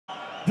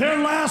Their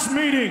last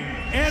meeting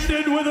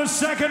ended with a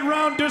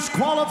second-round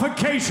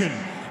disqualification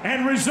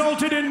and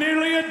resulted in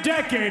nearly a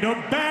decade of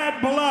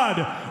bad blood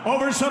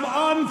over some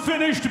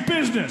unfinished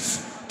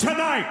business.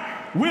 Tonight,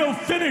 we'll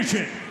finish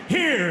it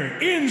here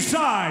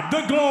inside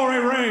the Glory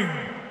Ring.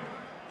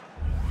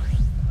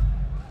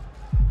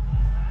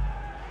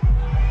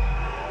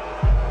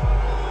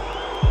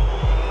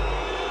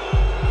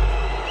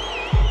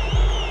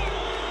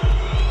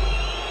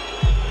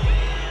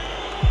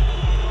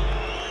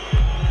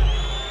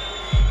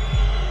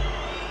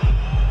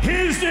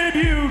 His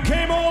debut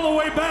came all the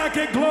way back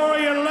at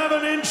Glory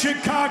 11 in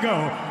Chicago,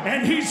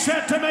 and he's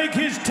set to make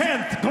his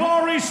 10th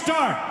Glory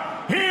start.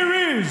 Here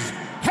is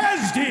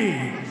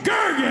Hesdy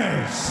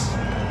Gerges.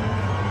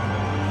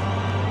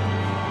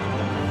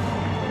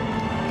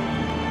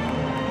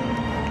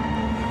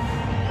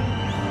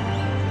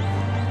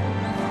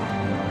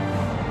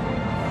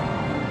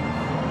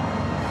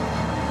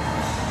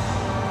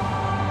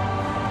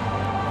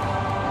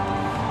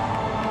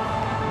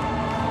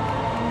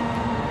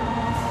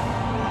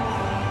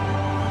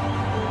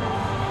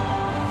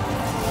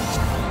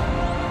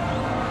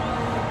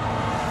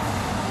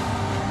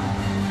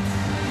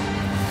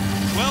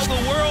 Well,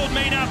 the world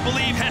may not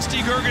believe Hesdy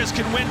Gerges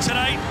can win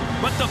tonight,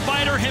 but the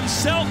fighter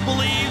himself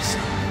believes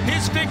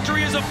his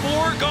victory is a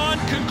foregone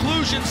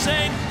conclusion,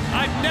 saying,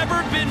 "I've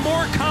never been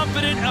more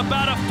confident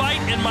about a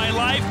fight in my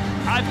life.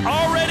 I've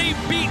already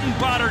beaten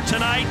Badr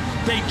tonight.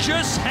 They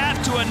just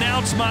have to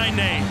announce my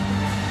name."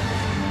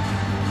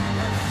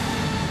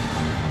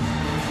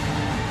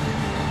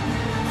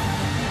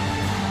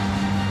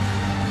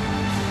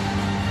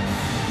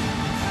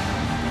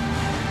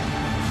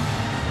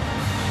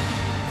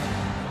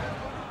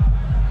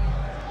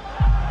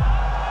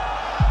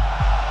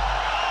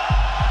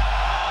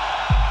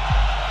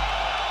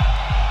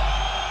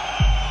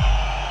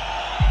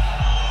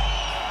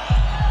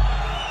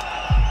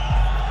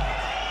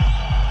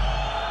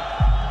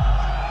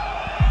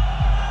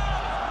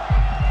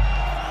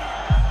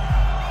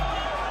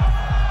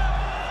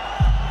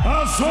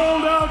 A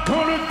sold-out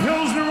Cornet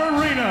Pilsner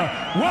Arena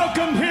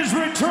welcomed his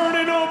return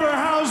in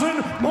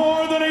Oberhausen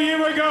more than a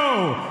year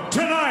ago.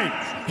 Tonight,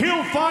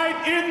 he'll fight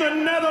in the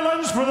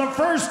Netherlands for the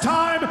first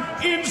time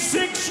in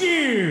 6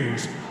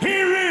 years.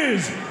 Here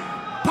is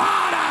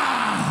Badr.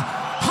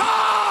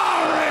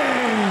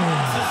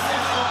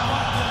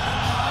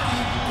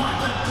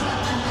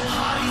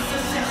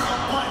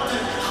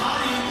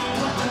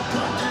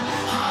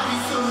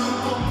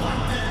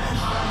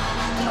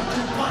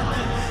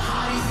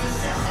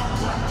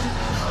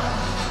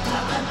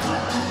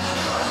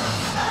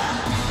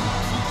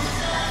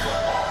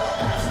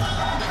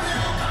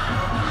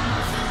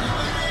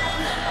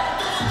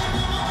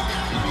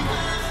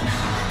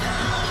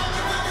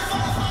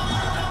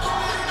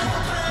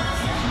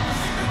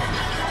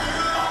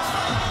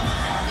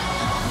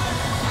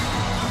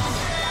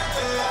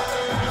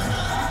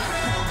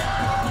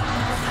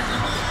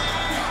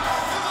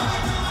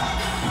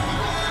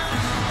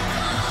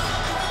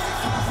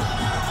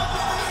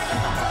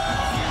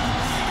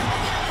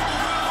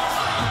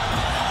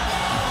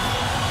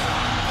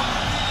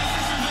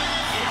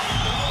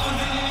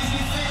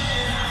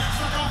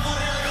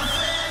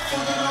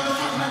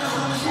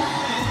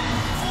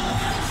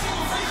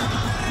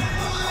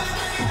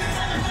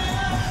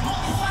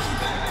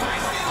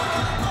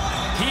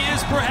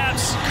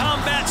 Perhaps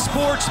combat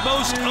sports'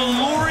 most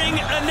alluring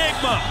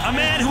enigma, a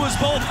man who is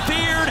both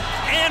feared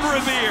and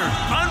revered,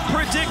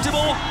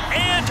 unpredictable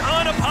and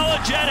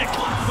unapologetic.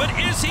 But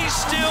is he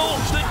still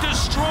the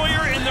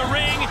destroyer in the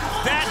ring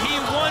that he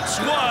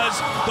once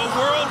was? The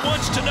world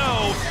wants to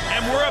know,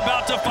 and we're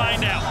about to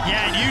find out.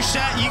 Yeah, and you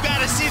got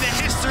to see the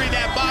history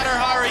that Badr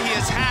Hari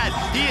has had.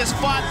 He has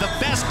fought the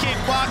best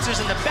kickboxers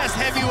and the best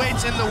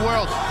heavyweights in the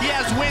world. He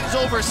has wins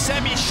over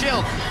Semi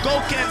Schild,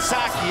 Gokhan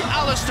Saki,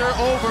 Alistair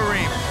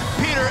Overeem,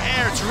 Peter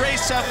Aerts, Ray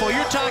Seffel.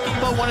 You're talking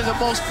about one of the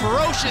most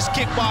ferocious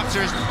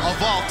kickboxers of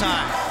all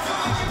time.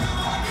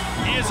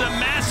 He is a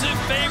massive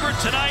favorite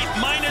tonight,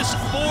 minus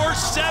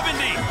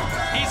 470.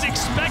 He's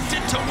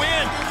expected to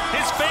win.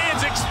 His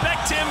fans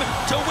expect him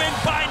to win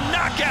by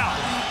knockout.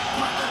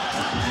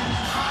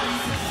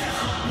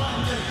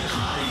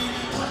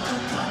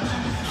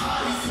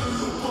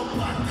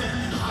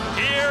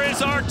 Here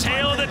is our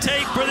tail of the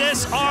tape for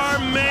this, our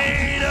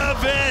main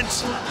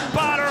event.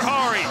 Badr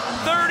Hari,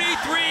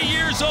 33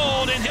 years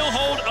old, and he'll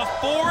hold a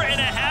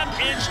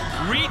 4.5-inch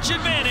reach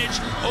advantage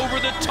over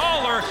the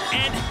taller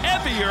and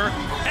heavier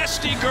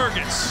Hesdy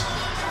Gerges.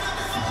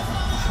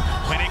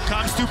 When it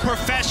comes to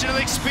professional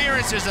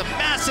experience, there's a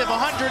massive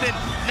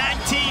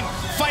 119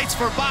 fights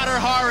for Badr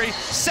Hari,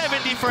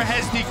 70 for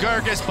Hesdy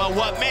Gerges, but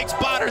what makes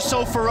Badr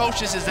so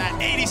ferocious is that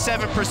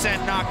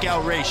 87%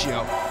 knockout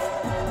ratio.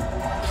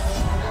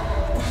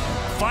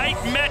 Fight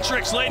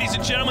metrics, ladies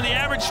and gentlemen. The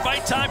average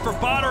fight time for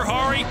Badr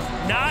Hari,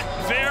 not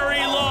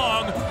very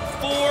long.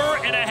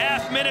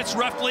 4.5 minutes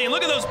roughly. And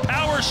look at those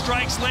power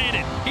strikes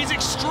landed. He's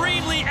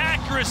extremely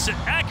accurate,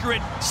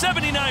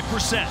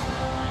 79%.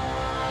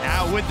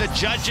 Now with the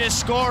judges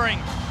scoring,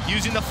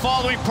 using the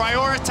following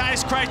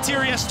prioritized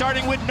criteria,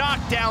 starting with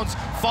knockdowns,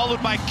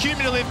 followed by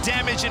cumulative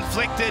damage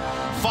inflicted,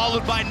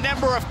 followed by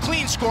number of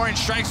clean scoring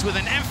strikes with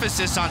an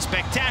emphasis on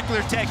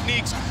spectacular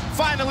techniques.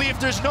 Finally, if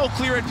there's no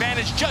clear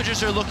advantage,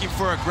 judges are looking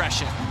for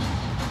aggression.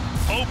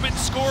 Open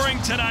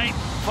scoring tonight.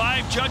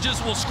 5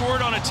 judges will score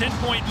it on a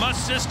 10-point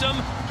must system.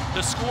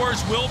 The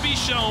scores will be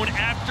shown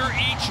after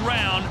each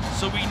round,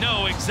 so we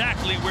know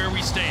exactly where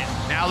we stand.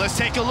 Now let's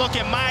take a look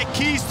at my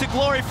keys to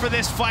glory for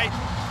this fight.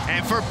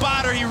 And for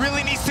Badr, he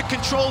really needs to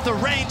control the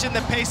range and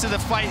the pace of the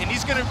fight, and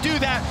he's gonna do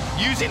that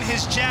using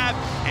his jab.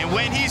 And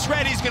when he's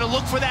ready, he's gonna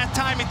look for that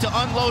timing to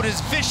unload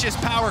his vicious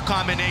power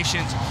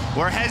combinations,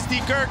 where Hesdy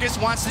Gerges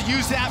wants to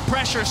use that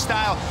pressure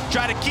style,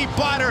 try to keep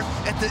Badr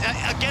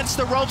against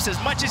the ropes as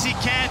much as he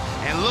can,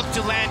 and look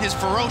to land his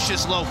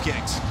ferocious low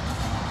kicks.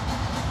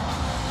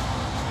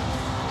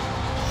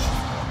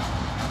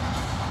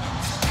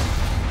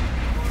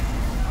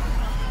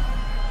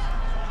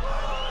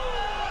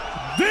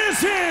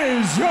 This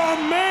is your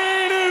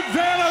main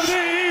event of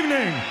the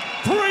evening.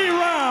 3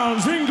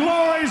 rounds in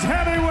Glory's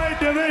heavyweight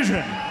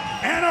division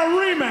and a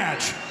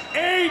rematch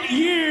 8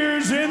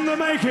 years in the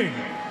making.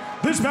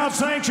 This bout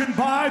sanctioned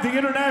by the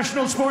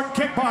International Sport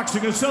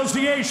Kickboxing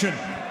Association.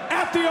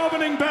 At the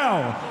opening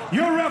bell,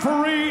 your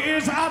referee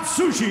is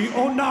Atsushi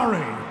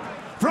Onari.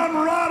 From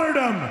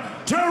Rotterdam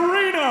to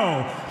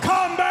Reno,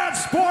 combat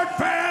sport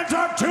fans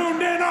are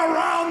tuned in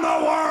around the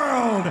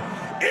world.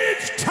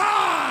 It's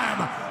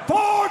time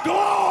for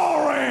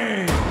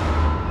Glory!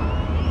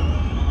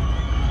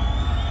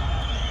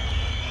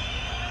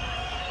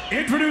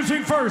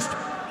 Introducing first,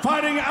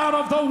 fighting out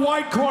of the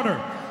white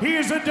corner. He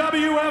is a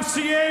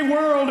WFCA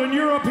World and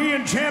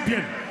European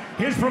Champion.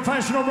 His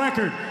professional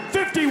record,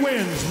 50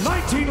 wins,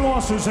 19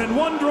 losses, and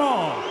 1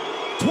 draw.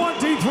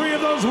 23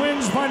 of those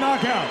wins by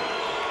knockout.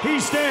 He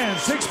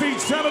stands 6 feet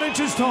 7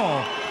 inches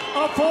tall,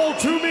 a full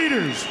 2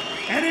 meters,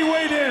 and he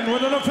weighed in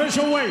with an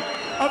official weight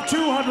of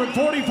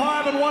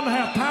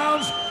 245.5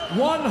 pounds,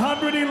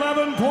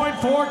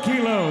 111.4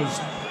 kilos.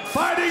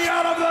 Fighting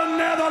out of the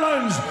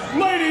Netherlands,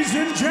 ladies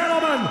and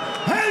gentlemen,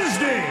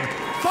 Hesdy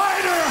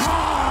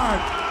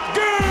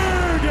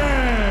Gerges.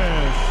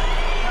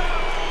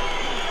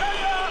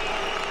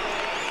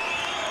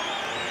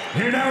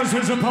 Here now is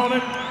his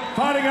opponent,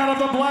 fighting out of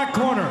the black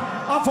corner,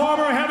 a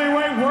former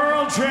heavyweight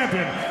world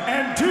champion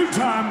and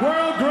 2-time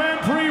World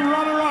Grand Prix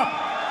runner-up.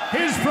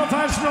 His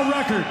professional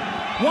record,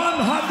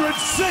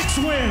 106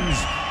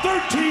 wins,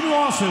 13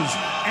 losses,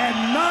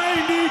 and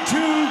 92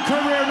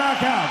 career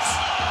knockouts.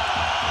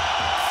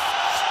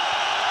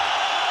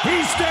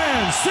 He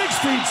stands 6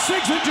 feet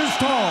 6 inches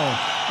tall,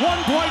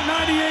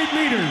 1.98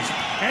 meters,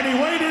 and he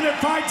weighed in at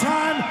fight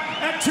time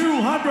at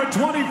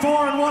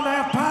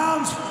 224.5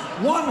 pounds,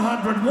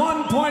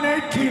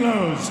 101.8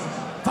 kilos.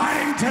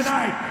 Fighting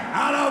tonight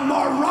out of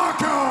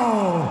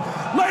Morocco.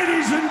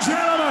 Ladies and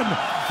gentlemen,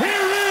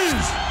 here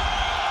is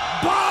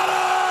Badr.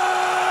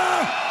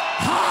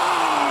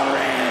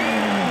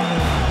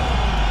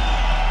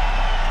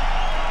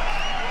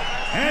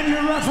 And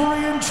your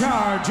referee in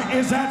charge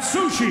is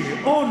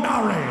Atsushi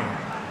Onari.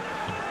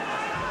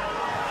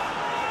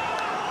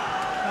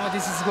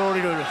 This is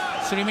Glory rule.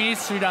 3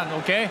 minutes, 3 rounds,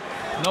 okay?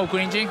 No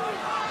cringing.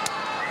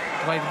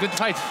 Fight, good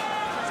fight.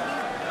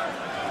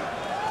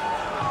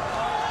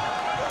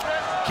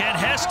 Can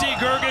Hesdy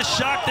Gerges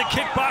shock the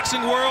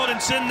kickboxing world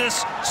and send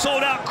this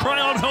sold-out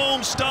crowd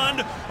home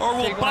stunned? Or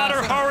will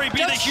Badr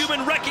be the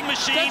human wrecking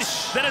machine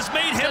that has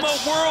made him a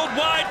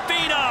worldwide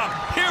phenom?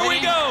 Here we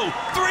go,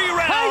 3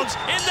 rounds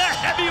in the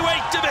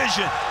heavyweight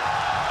division.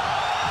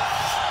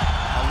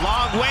 A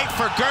long wait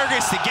for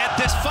Gerges to get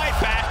this fight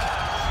back.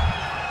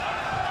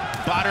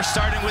 Badr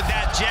starting with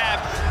that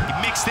jab. He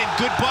mixed in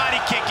good body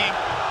kicking.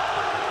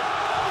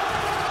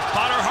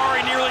 Badr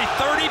nearly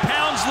 30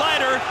 pounds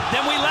lighter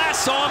than we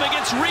last saw him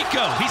against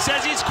Rico. He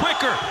says he's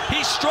quicker,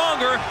 he's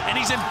stronger, and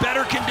he's in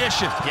better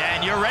condition. Yeah,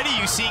 and you're already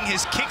seeing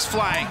his kicks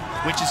flying,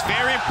 which is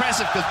very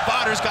impressive because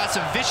Badr's got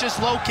some vicious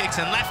low kicks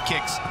and left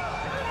kicks.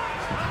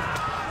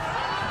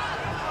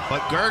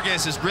 But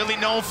Gerges is really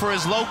known for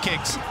his low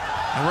kicks,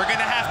 and we're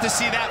gonna have to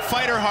see that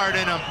fighter heart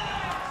in him.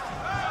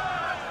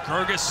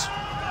 Gerges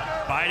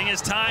biding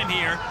his time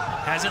here,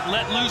 hasn't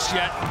let loose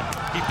yet.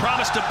 He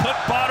promised to put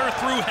Badr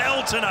through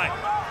hell tonight.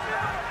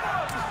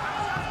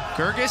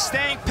 Gerges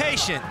staying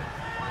patient.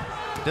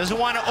 Doesn't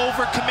want to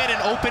overcommit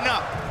and open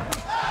up.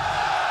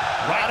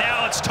 Right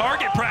now, it's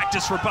target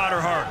practice for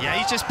Badr. Yeah,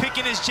 he's just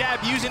picking his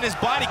jab, using his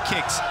body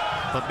kicks.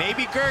 But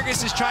maybe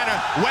Gerges is trying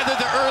to weather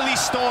the early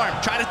storm,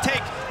 try to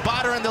take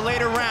Badr in the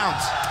later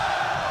rounds.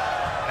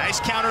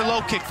 Nice counter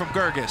low kick from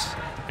Gerges.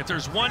 If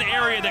there's one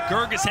area that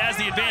Gerges has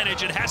the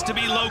advantage, it has to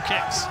be low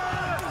kicks.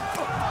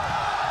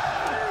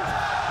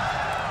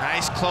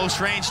 Nice close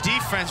range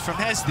defense from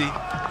Hesdy.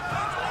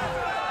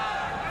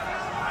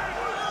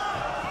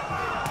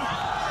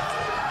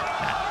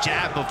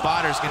 Jab of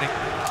Badr's gonna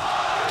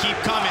keep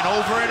coming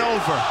over and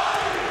over.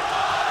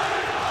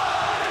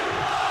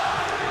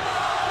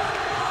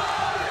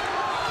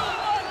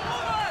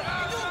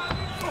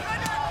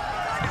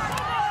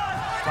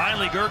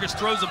 Finally, Gerges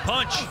throws a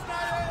punch.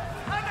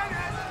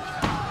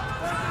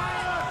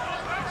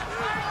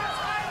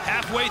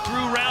 halfway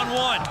through round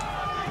one.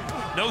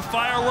 No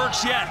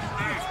fireworks yet.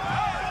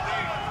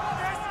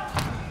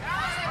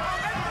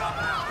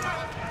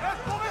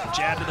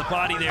 Jab to the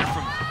body there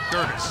from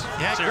Gerges.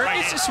 Yeah,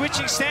 Gerges is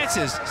switching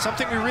stances,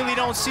 something we really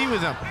don't see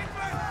with him.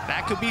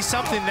 That could be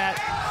something that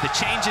the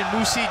change in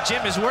Musi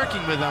Gym is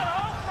working with him.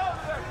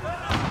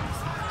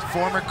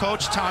 Former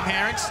coach Tom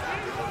Herrings,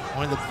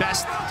 one of the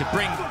best to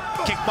bring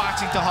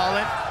kickboxing to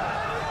Holland.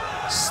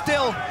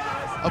 Still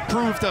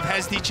approved of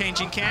Hesdy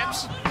changing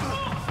camps.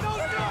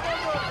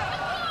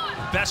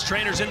 Best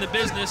trainers in the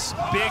business,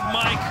 Big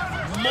Mike,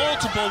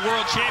 multiple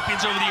world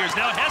champions over the years.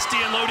 Now Hesdy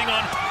unloading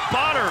on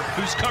Badr,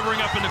 who's covering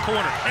up in the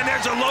corner. And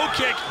there's a low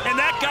kick, and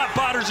that got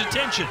Badr's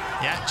attention.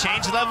 Yeah,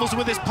 change levels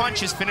with his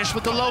punches, finished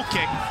with the low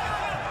kick.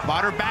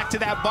 Badr back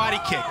to that body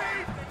kick.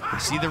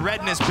 See the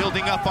redness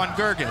building up on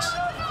Gerges.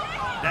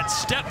 That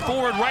step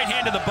forward right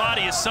hand to the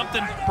body is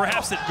something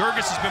perhaps that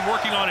Gerges has been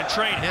working on in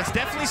training. Yeah, it's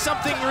definitely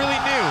something really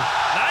new.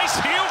 Nice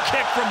heel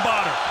kick from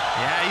Badr.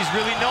 Yeah, he's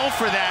really known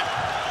for that.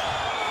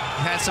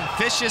 He had some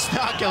vicious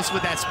knockouts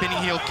with that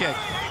spinning heel kick,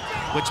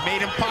 which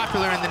made him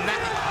popular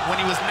when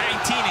he was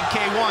 19 in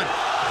K1.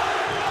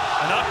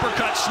 An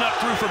uppercut snuck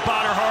through for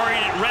Badr Hari,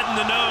 and it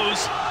reddened the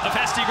nose of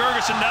Hesdy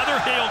Gerges.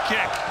 Another heel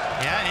kick.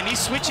 Yeah, and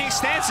he's switching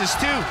stances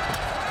too.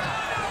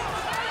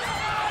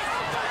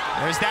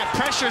 There's that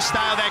pressure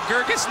style that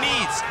Gerges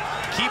needs.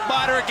 Keep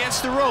Badr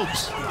against the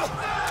ropes.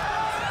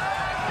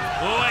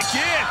 Oh,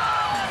 again,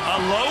 a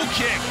low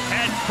kick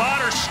had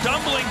Badr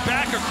stumbling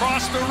back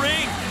across the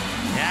ring.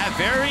 Yeah,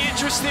 very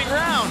interesting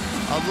round.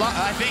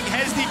 I think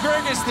Hesdy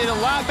Gerges did a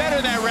lot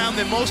better that round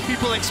than most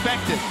people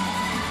expected.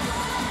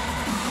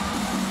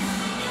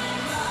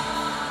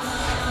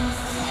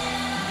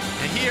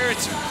 And here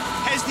it's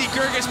Hesdy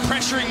Gerges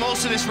pressuring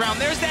most of this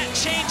round. There's that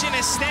change in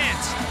his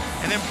stance.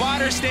 And then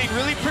Badr staying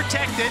really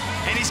protected,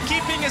 and he's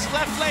keeping his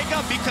left leg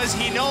up because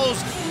he knows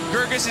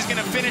Gerges is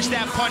gonna finish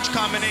that punch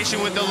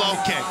combination with the low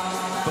kick.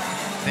 But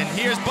then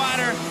here's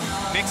Badr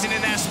mixing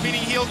in that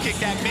spinning heel kick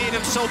that made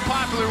him so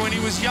popular when he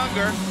was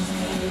younger.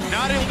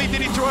 Not only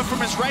did he throw it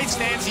from his right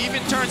stance, he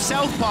even turned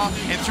southpaw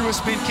and threw a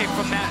spin kick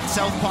from that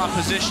southpaw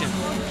position.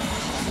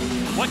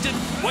 What did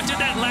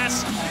that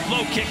last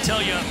low kick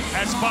tell you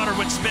as Badr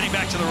went spinning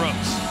back to the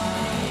ropes?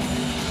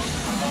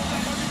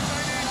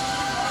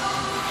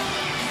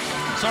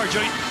 Sorry,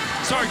 Joe,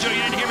 you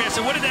didn't hear me. I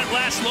said, what did that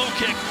last low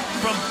kick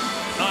from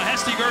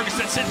Hesdy Gerges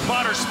that sent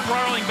Badr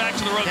sprawling back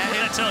to the ropes? What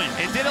did that tell you?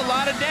 It did a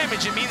lot of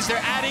damage. It means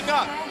they're adding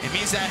up. It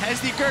means that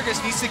Hesdy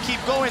Gerges needs to keep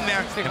going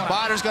there, and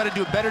Badr's got to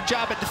do a better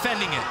job at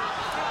defending it.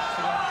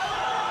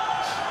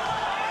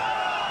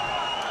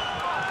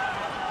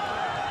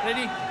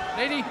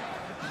 Ready,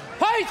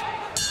 fight!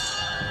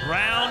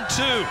 Round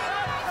two,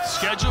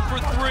 scheduled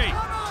for 3.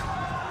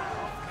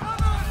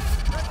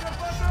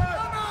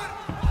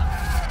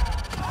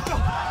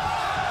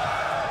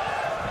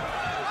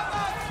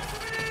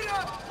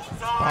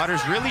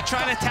 Badr's really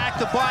trying to attack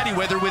the body,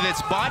 whether with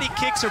its body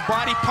kicks or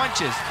body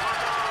punches.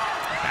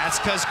 That's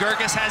because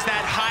Gerges has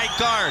that high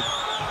guard.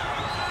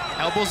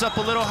 Elbows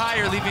up a little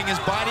higher, leaving his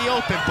body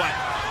open, but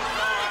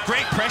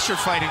great pressure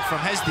fighting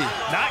from Hesdy.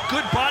 Not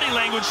good body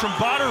language from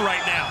Badr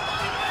right now.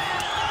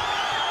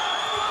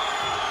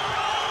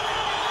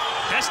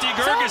 Hesdy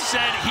Gerges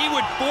said he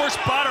would force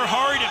Badr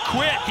Hari to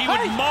quit. He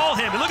would maul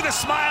him. And look at the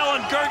smile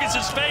on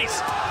Gerges' face.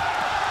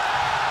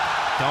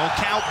 Don't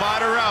count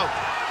Badr out.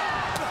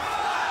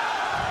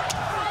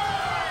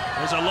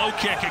 There's a low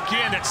kick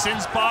again that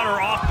sends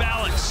Badr off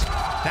balance.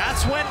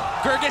 That's when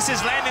Gerges is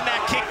landing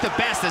that kick the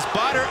best. As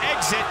Badr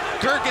exit,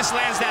 Gerges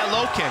lands that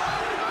low kick.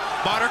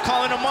 Badr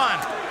calling him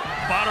on.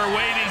 Badr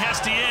waving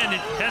Hesdy in,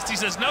 and Hesdy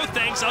says, no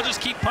thanks, I'll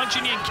just keep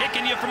punching you and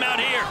kicking you from out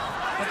here.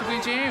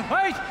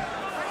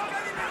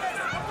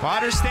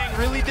 Badr's staying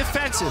really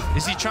defensive.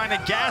 Is he trying to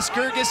gas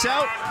Gerges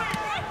out?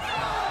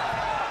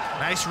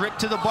 Nice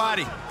rip to the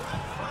body.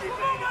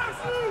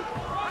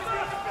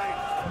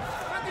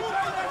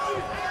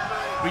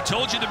 We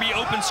told you to be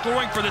open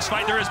scoring for this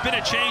fight. There has been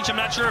a change. I'm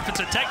not sure if it's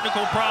a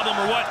technical problem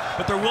or what,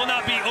 but there will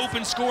not be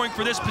open scoring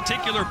for this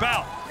particular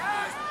bout.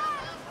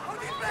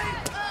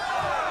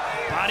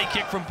 Body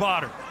kick from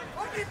Badr.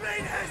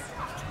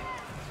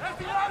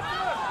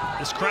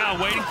 This crowd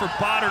waiting for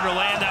Badr to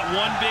land that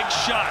one big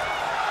shot.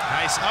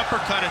 Nice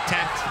uppercut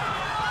attempt.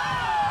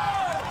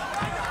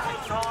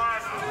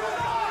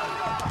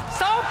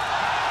 Stop!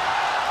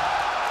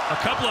 A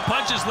couple of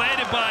punches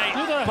landed by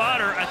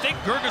Badr. I think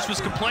Gerges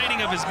was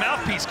complaining of his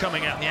mouthpiece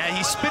coming out. Yeah,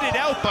 he spit it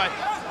out, but,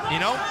 you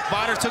know,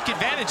 Badr took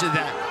advantage of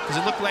that because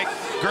it looked like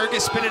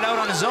Gerges spit it out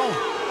on his own.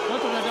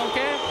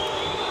 Okay.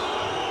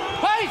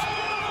 Fight!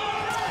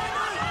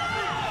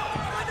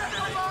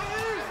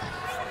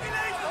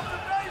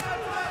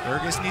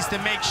 Gerges needs to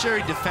make sure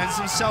he defends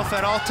himself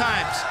at all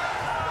times.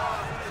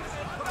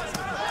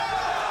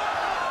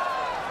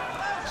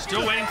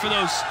 Still waiting for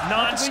those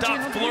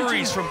non-stop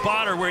flurries from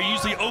Badr where he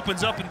usually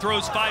opens up and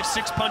throws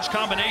 5-6 punch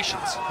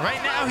combinations.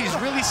 Right now, he's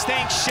really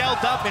staying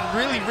shelled up and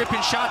really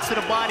ripping shots to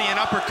the body and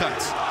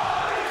uppercuts.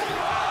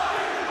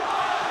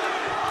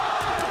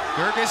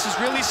 Gerges is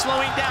really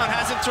slowing down,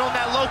 hasn't thrown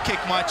that low kick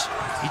much.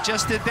 He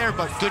just did there,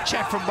 but good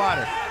check from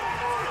Badr.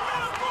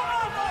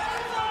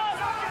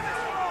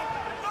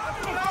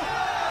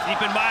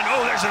 Keep in mind,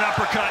 oh, there's an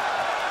uppercut.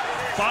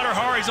 Badr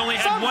Hari's only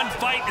had one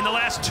fight in the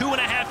last 2.5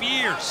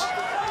 years.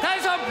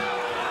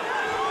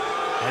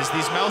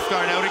 Hesdy's mouth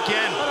guard out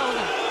again.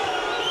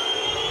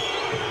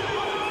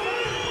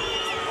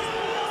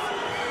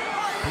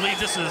 Believe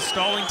this is a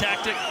stalling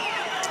tactic?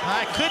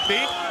 It could be.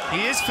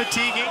 He is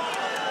fatiguing.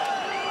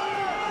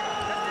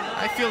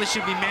 I feel it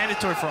should be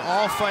mandatory for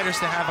all fighters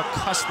to have a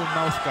custom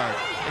mouth guard.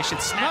 They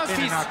should snap in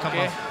and not come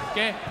up.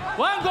 Okay.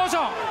 One goes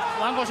on.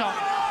 One goes on.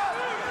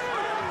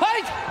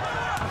 Fight!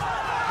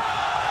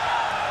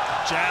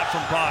 Jab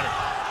from Badr.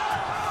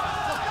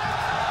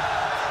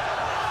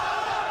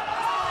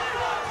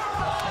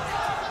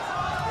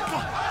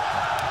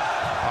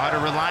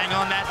 Badr relying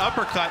on that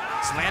uppercut.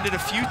 It's landed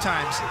a few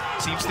times.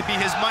 Seems to be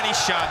his money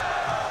shot.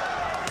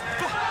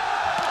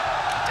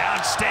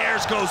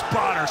 Downstairs goes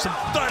Badr. Some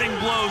thudding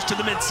blows to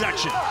the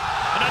midsection.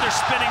 Another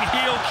spinning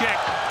heel kick.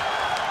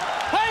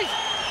 Hey!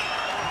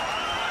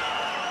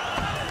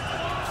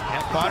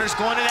 Yeah, Badr's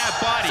going to that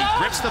body.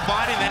 Rips the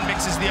body, then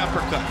mixes the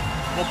uppercut.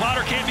 Well,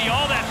 Badr can't be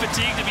all that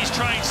fatigued if he's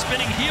trying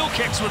spinning heel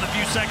kicks with a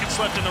few seconds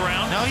left in the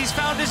round. No, he's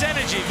found his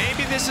energy.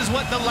 Maybe this is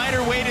what the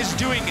lighter weight is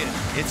doing it.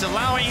 It's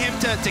allowing him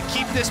to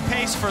keep this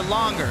pace for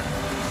longer.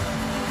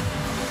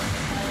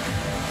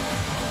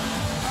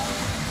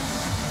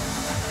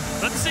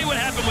 Let's see what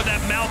happened with that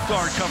mouth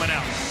guard coming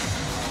out.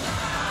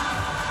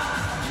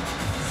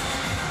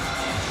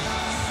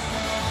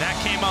 That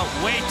came out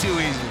way too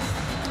easy.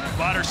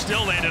 Badr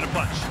still landed a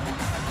punch.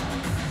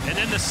 And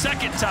then the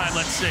second time,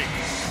 let's see.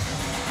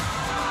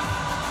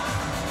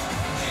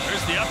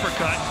 There's the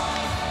uppercut.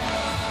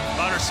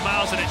 Badr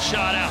smiles and it's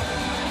shot out.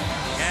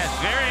 Yeah, it's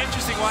very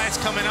interesting why it's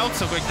coming out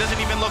so quick. It doesn't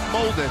even look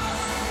molded.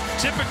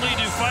 Typically,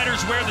 do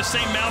fighters wear the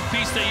same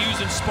mouthpiece they use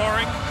in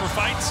sparring for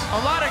fights?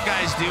 A lot of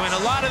guys do, and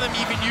a lot of them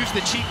even use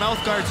the cheap mouth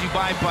guards you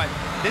buy, but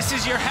this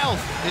is your health.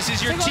 This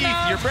is your teeth,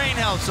 your brain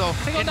health, so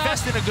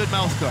invest in a good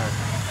mouth guard.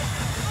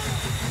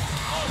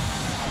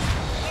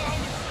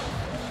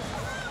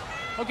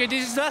 Okay,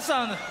 this is last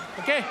round.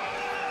 Okay.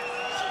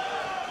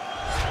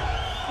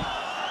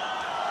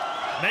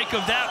 Make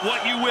of that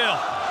what you will.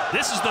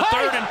 This is the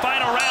third and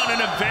final round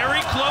in a very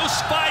close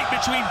fight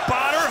between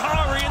Badr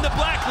Hari in the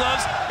black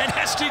gloves and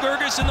Hesdy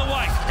Gerges in the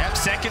white. Yep,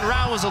 second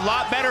round was a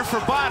lot better for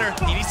Badr.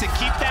 He needs to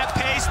keep that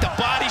pace, the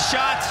body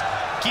shots,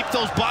 keep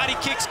those body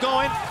kicks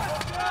going.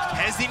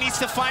 Hesdy needs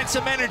to find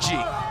some energy.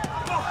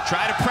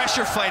 Try to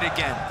pressure fight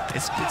again.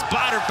 It's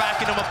Badr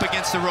backing him up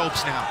against the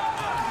ropes now.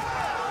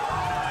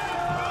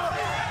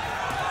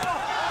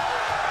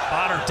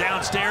 Badr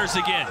downstairs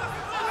again.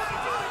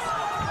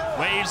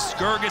 Waves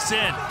Gerges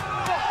in.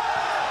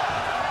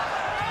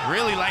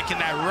 Really liking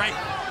that right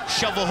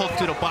shovel hook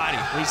to the body.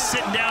 He's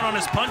sitting down on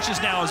his punches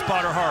now as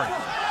Badr Hari.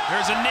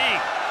 There's a knee.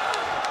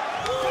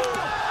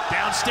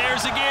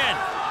 Downstairs again.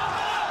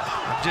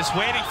 I'm just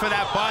waiting for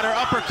that Badr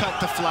uppercut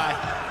to fly.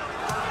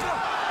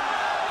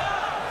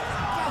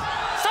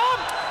 Stop!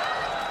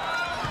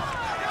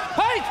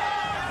 Fight!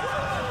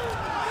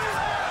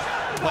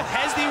 What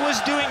Hesdy was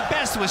doing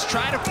best was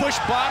try to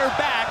push Badr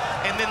back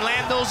and then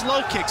land those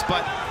low kicks,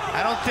 but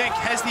I don't think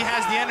Hesdy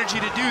has the energy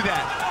to do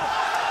that.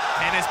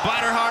 And it's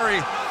Badr Hari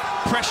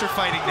pressure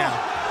fighting now.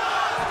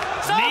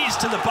 Knees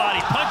to the body,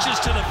 punches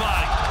to the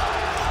body.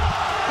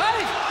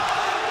 Hey!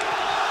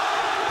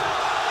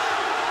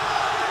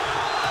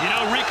 You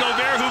know, Rico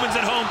Verhoeven's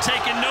at home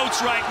taking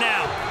notes right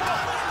now.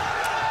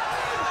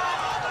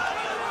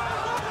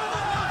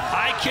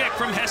 High kick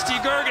from Hesdy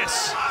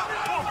Gerges.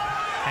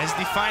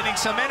 Hesdy finding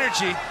some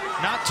energy,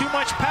 not too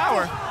much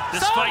power.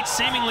 This fight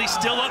seemingly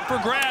still up for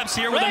grabs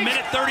here with a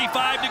minute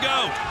 35 to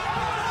go.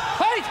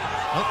 Fight!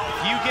 Well,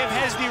 if you give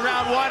Hesdy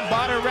round one,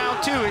 Badr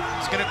round two,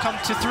 it's going to come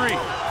to 3.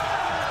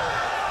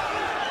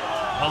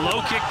 A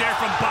low kick there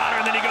from Badr,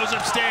 and then he goes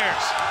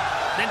upstairs.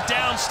 Then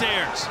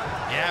downstairs.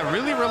 Yeah,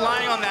 really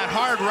relying on that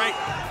hard right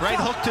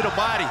hook to the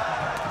body.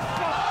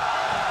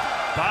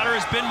 Badr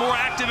has been more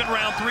active in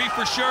round 3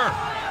 for sure.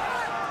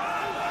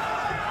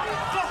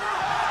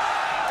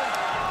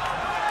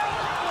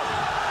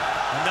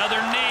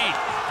 Another knee.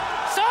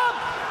 Stop!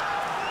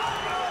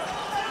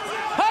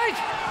 Fight!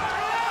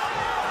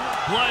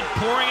 Blood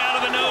pouring out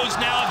of the nose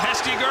now of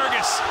Hesdy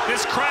Gerges.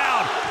 This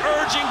crowd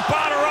urging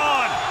Badr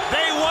on.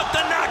 They want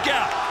the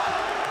knockout.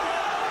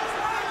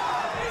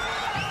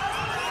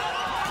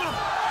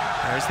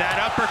 There's that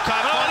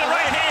uppercut. Oh, the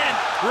right hand,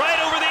 right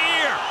over the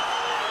ear.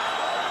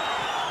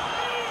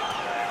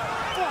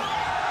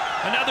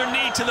 Another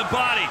knee to the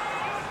body.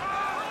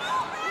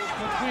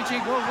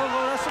 Go,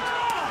 that's it.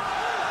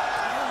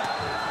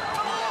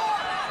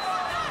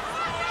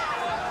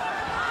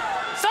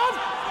 Stop!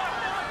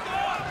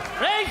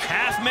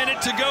 Half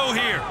minute to go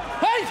here.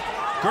 Hey!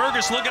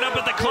 Gerges looking up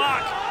at the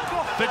clock.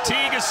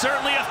 Fatigue is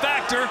certainly a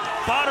factor.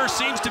 Badr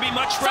seems to be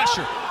much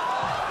fresher.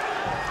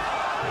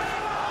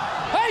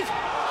 Hey!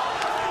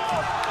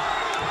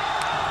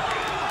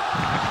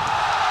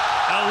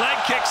 A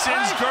leg kick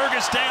sends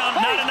Gerges down.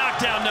 Not a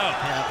knockdown, no.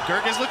 Yeah,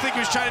 Gerges looked like he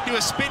was trying to do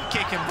a spin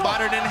kick, and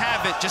Badr didn't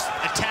have it. Just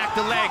attacked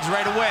the legs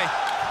right away.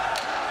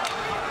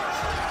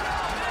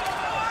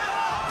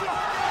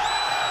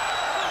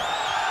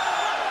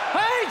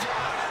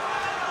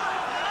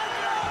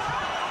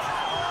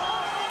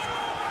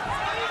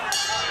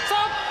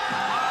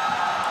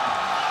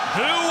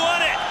 Who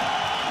won it?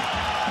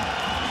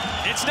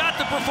 It's not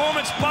the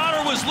performance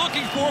Badr was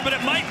looking for, but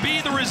it might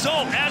be the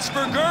result. As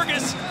for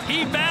Gerges,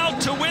 he vowed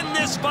to win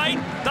this fight.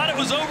 Thought it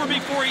was over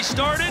before he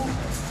started.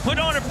 Put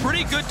on a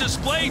pretty good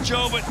display,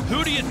 Joe, but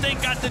who do you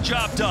think got the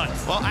job done?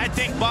 Well, I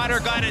think Badr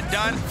got it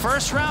done.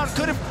 First round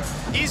could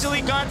have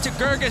easily gone to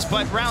Gerges,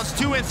 but rounds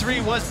 2 and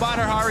 3 was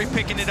Badr Hari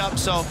picking it up,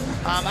 so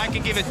I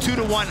can give it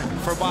 2-1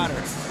 for Badr.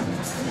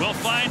 We'll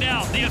find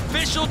out. The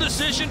official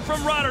decision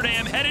from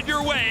Rotterdam headed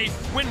your way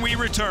when we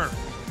return.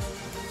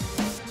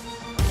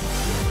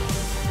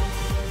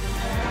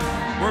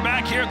 We're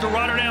back here at the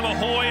Rotterdam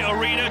Ahoy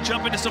Arena,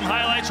 jumping to some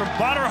highlights from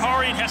Badr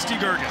Hari and Hesdy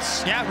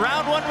Gerges. Yeah,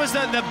 round 1 was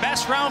the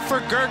best round for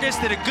Gerges.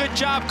 Did a good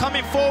job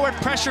coming forward,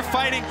 pressure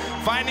fighting,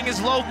 finding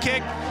his low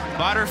kick.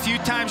 Badr a few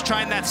times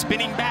trying that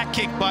spinning back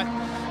kick, but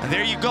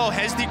there you go.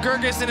 Hesdy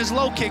Gerges and his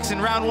low kicks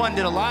in round 1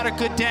 did a lot of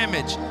good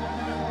damage.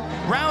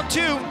 Round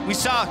 2, we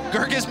saw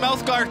Gerges'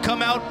 mouth guard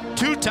come out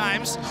 2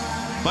 times,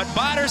 but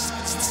Badr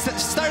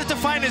started to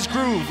find his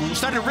groove,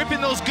 started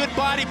ripping those good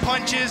body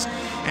punches,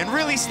 and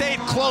really stayed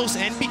close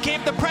and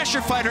became the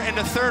pressure fighter in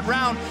the 3rd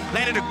round.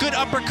 Landed a good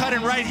uppercut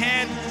and right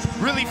hand,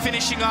 really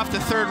finishing off the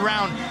 3rd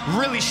round,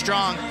 really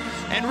strong,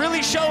 and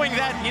really showing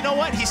that, you know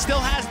what, he still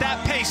has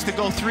that pace to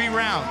go 3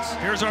 rounds.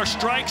 Here's our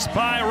strikes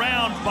by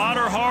round.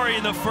 Badr Hari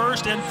in the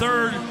 1st and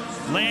 3rd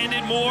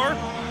landed more,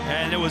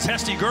 and it was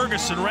Hesdy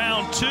Gerges in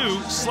round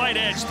 2, slight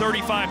edge,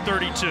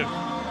 35-32.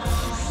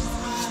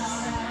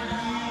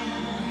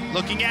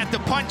 Looking at the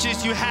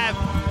punches, you have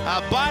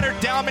Badr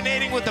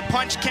dominating with the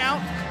punch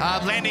count,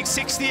 landing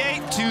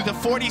 68 to the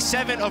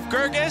 47 of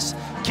Gerges.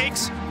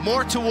 Kicks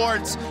more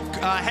towards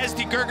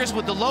Hesdy Gerges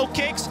with the low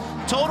kicks.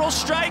 Total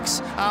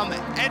strikes,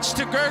 edge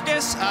to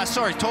Gerges.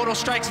 Total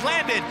strikes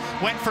landed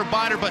went for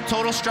Badr, but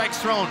total strikes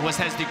thrown was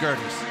Hesdy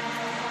Gerges.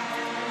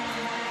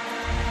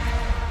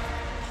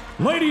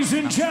 Ladies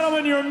and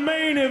gentlemen, your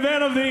main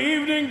event of the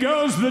evening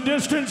goes the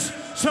distance,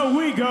 so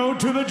we go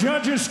to the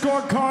judges'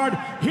 scorecard.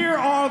 Here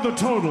are the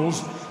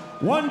totals.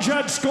 One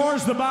judge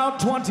scores the bout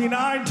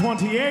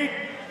 29-28.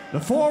 The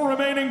 4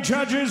 remaining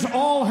judges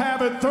all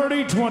have it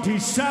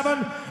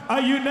 30-27.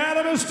 A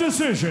unanimous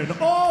decision,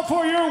 all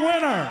for your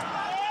winner,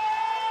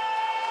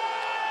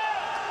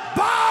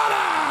 Badr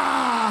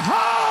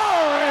Hari!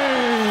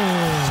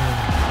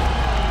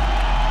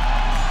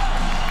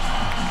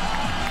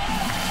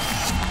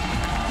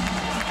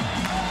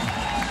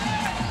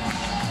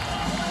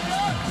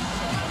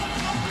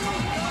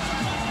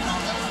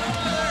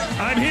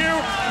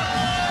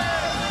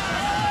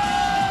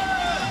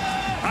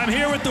 I'm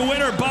here with the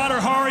winner, Badr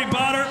Hari.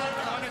 Badr,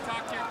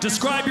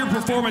 describe your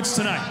performance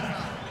tonight.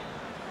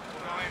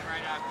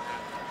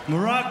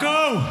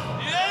 Morocco!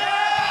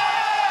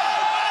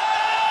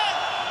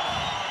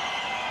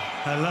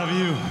 I love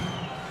you.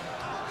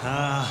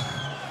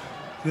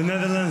 The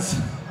Netherlands,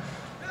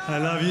 I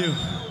love you.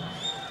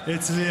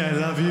 Italy, I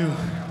love you.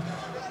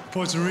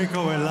 Puerto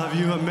Rico, I love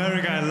you.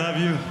 America, I love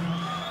you.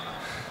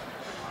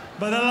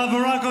 But I love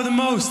Morocco the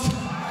most.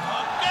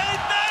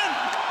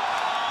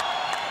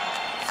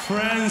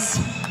 France,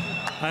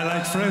 I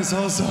like France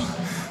also.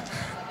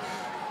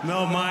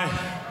 No,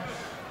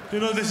 you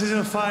know, this is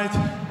a fight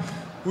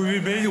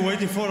we've been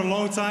waiting for a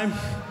long time.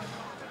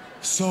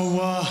 So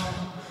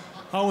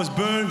I was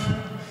burned,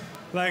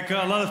 like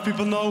a lot of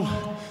people know,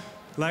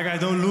 like I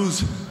don't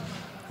lose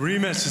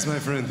rematches, my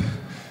friend.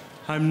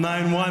 I'm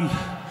 9-1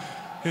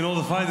 in all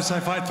the fighters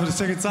I fight for the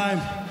 2nd time.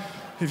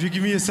 If you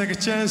give me a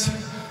 2nd chance,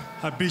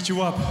 I beat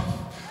you up.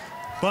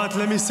 But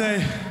let me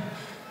say,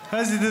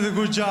 Hesdy did a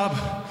good job.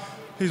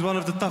 He's one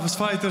of the toughest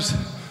fighters,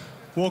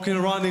 walking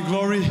around in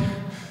glory.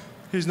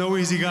 He's no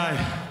easy guy.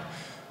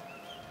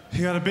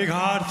 He got a big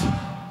heart,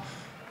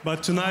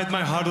 but tonight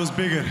my heart was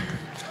bigger.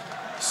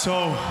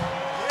 So,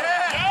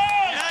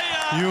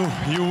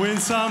 you win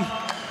some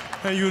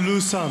and you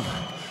lose some.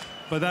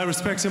 But I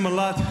respect him a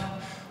lot,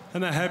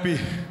 and I'm happy.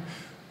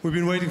 We've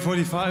been waiting for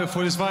this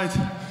fight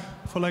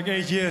for like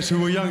 8 years. We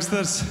were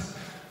youngsters,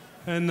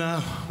 and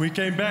we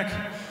came back.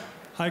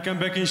 I came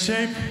back in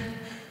shape.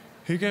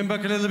 He came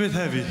back a little bit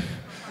heavy.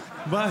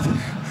 But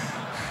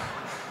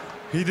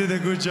he did a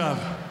good job.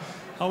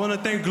 I want to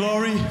thank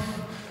Glory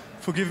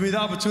for giving me the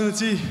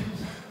opportunity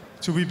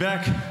to be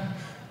back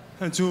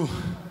and to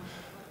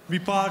be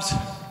part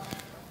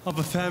of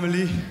a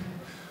family.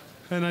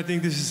 And I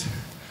think this is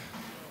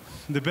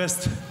the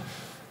best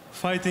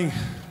fighting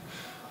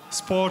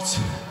sport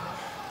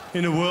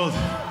in the world.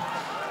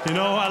 You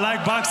know, I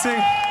like boxing,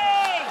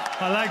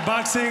 but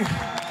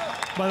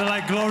I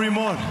like Glory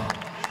more.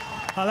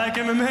 I like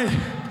MMA,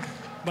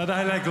 but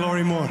I like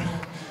Glory more.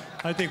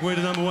 I think we're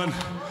the #1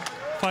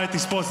 fighting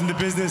sports in the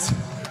business.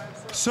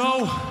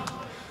 So,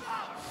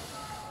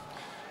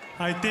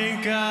 I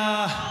think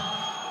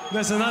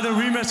there's another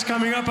rematch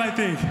coming up, I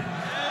think.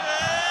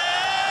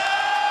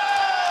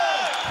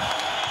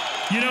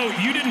 You know,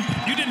 you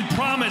didn't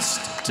promise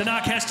to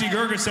knock Hesdy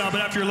Gerges out,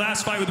 but after your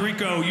last fight with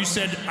Rico, you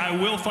said, I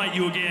will fight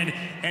you again,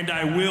 and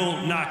I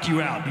will knock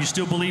you out. You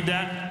still believe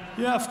that?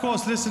 Yeah, of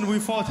course. Listen, we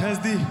fought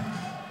Hesdy.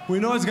 We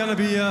know it's gonna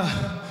be,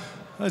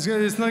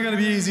 it's not gonna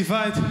be an easy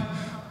fight.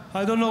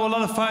 I don't know a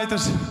lot of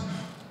fighters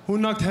who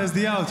knocked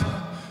Hesdy out.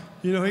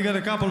 You know, he got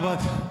a couple,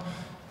 but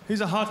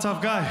he's a hard,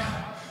 tough guy.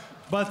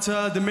 But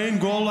the main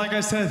goal, like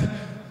I said,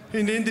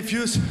 in the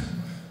interviews,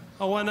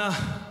 I wanna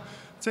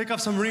take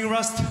off some ring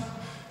rust.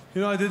 You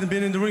know, I didn't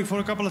been in the ring for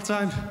a couple of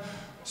times,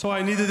 so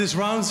I needed these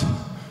rounds.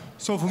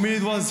 So for me,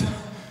 it was,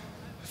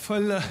 you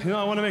know,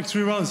 I want to make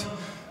 3 rounds.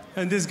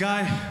 And this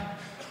guy,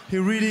 he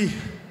really,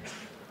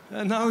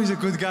 now he's a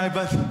good guy,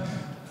 but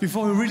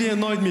before he really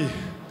annoyed me.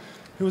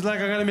 He was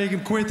like, I gotta make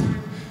him quit,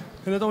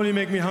 and that only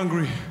made me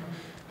hungry.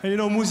 And you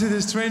know, Musa,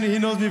 this trainer, he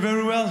knows me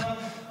very well.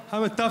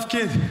 I'm a tough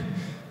kid.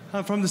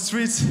 I'm from the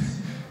streets.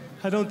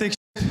 I don't take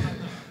shit,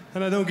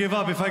 and I don't give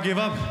up. If I give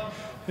up,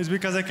 it's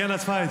because I cannot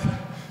fight.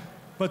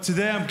 But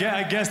today,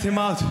 I gassed him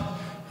out.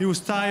 He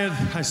was tired.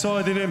 I saw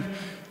it in him.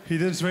 He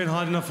didn't train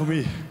hard enough for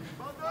me.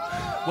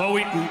 Well,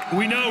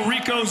 we know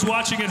Rico's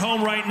watching at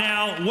home right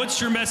now. What's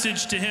your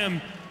message to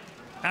him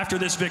after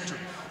this victory?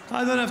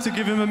 I don't have to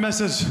give him a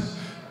message.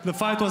 The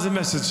fight was a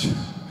message.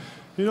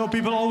 You know,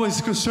 people always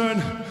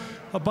concerned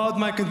about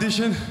my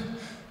condition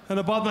and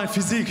about my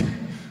physique.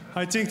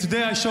 I think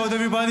today I showed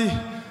everybody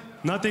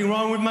nothing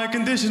wrong with my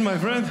condition, my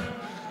friend.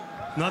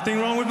 Nothing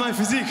wrong with my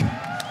physique.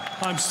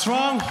 I'm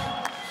strong.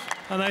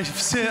 And I'm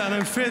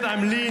fit,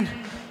 I'm lean.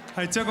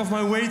 I took off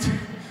my weight.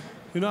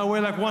 You know, I weigh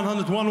like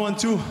 100,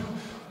 112.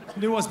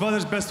 It was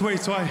Badr's best weight,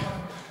 so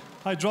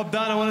I dropped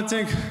down. I want to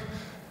thank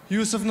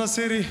Yusuf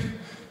Nassiri.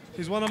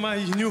 He's one of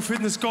my new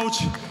fitness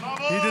coach.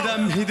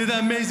 He did an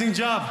amazing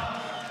job.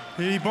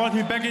 He brought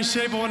me back in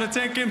shape. I want to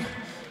thank him.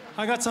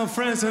 I got some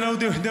friends, you know,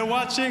 they're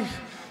watching.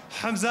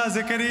 Hamza,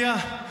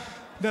 Zakaria,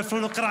 they're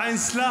from the Qur'an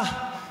Sla.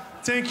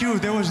 Thank you.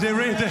 There's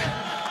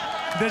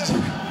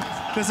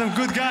some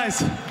good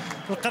guys.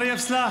 القرية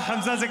بسلاح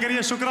حمزة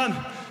زكريا شكرا.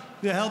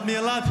 They helped me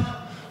a lot.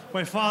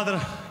 My father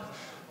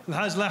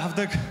الحاج الله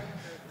يحفظك.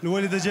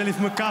 الوالدة جالي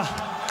في مكة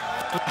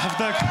الله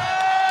يحفظك.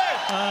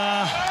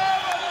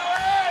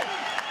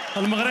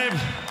 المغرب.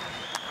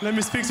 Let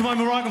me speak to my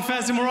Moroccan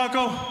fans in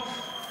Morocco.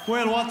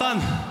 وين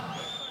الوطن؟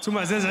 انتم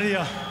عزاز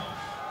عليا.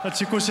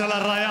 هادشي كلشي على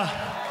الراية.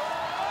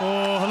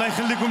 والله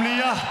يخليكم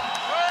ليا.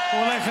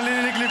 والله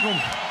يخليني لكم.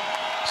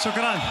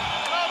 شكرا.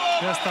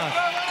 Yes,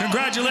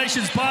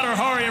 Congratulations, Badr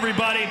Hari,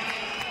 everybody.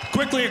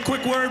 Quickly, a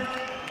quick word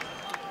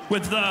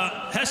with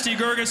Hesdy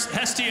Gerges.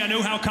 Hesdy, I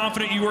knew how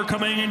confident you were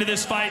coming into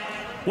this fight.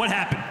 What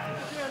happened?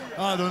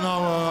 I don't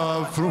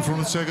know. From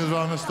the second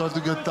round, I started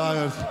to get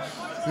tired.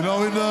 You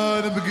know, in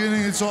the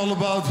beginning, it's all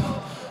about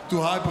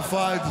to hyper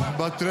fight,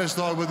 about trash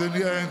talk, but in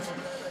the end,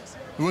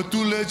 there were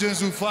 2 legends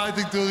who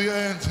fighting till the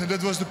end, and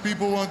that was the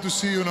people want to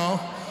see, you know.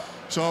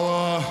 So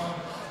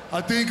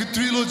I think a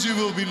trilogy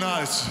will be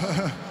nice.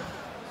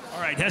 All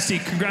right, Hesdy,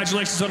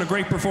 congratulations on a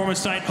great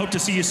performance tonight. Hope to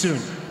see you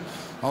soon.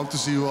 Hope to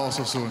see you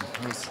also soon.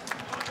 Yes.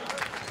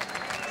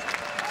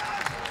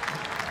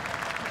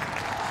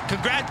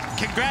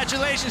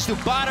 Congratulations to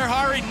Badr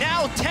Hari,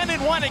 now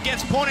 10-1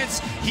 against opponents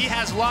he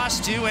has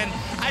lost to, and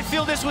I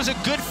feel this was a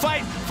good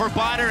fight for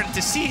Badr, and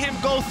to see him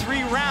go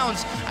 3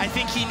 rounds, I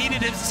think he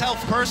needed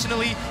himself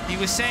personally. He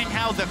was saying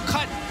how the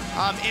cut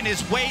in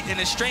his weight and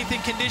his strength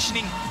and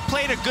conditioning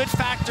played a good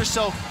factor,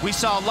 so we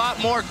saw a lot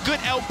more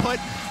good output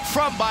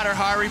from Badr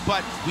Hari,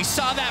 but we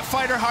saw that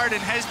fighter hard in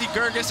Hesdy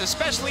Gerges,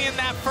 especially in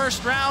that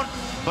first round.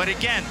 But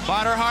again,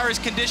 Badr Hari's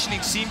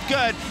conditioning seemed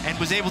good and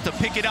was able to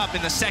pick it up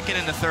in the 2nd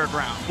and the 3rd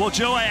round. Well,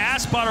 Joe, I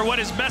asked Badr what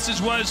his message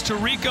was to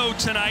Rico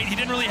tonight. He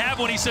didn't really have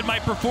one. He said, my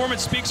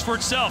performance speaks for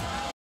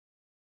itself.